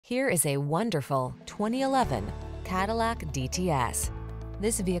Here is a wonderful 2011 Cadillac DTS.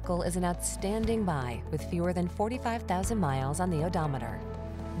 This vehicle is an outstanding buy with fewer than 45,000 miles on the odometer.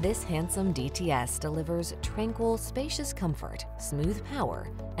 This handsome DTS delivers tranquil, spacious comfort, smooth power,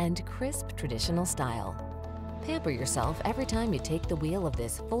 and crisp traditional style. Pamper yourself every time you take the wheel of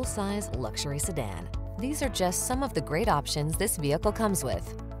this full-size luxury sedan. These are just some of the great options this vehicle comes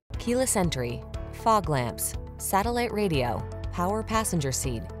with: keyless entry, fog lamps, satellite radio, power passenger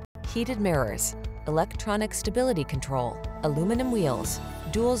seat, heated mirrors, electronic stability control, aluminum wheels,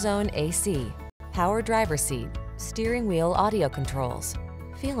 dual zone AC, power driver seat, steering wheel audio controls.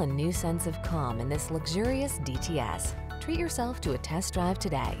 Feel a new sense of calm in this luxurious DTS. Treat yourself to a test drive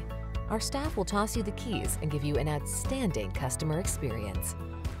today. Our staff will toss you the keys and give you an outstanding customer experience.